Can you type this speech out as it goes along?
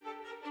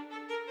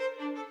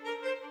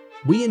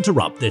we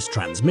interrupt this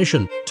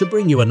transmission to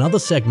bring you another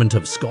segment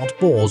of Scott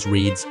Bors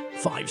Reads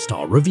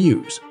 5-Star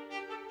Reviews.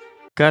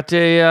 Got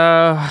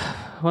a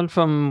one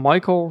from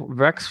Michael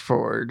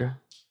Rexford.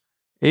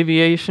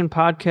 Aviation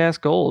Podcast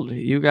Gold.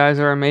 You guys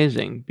are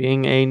amazing.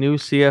 Being a new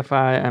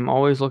CFI, I'm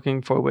always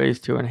looking for ways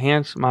to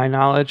enhance my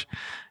knowledge,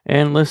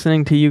 and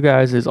listening to you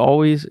guys is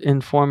always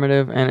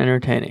informative and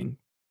entertaining.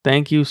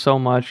 Thank you so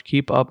much.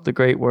 Keep up the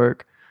great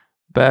work.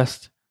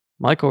 Best,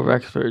 Michael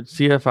Rexford,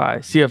 CFI,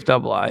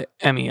 CFII,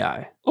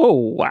 MEI. Oh,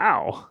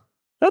 wow.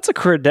 That's a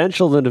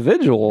credentialed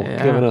individual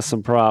giving us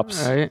some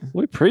props. Right.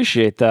 We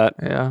appreciate that.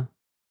 Yeah.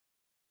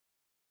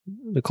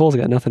 Nicole's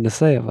got nothing to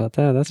say about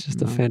that. That's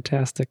just a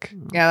fantastic,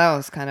 Yeah, that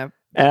was kind of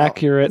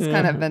accurate. It's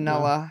kind of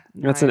vanilla.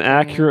 That's an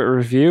accurate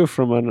review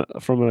from a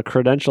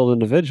credentialed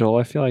individual.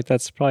 I feel like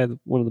that's probably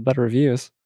one of the better reviews.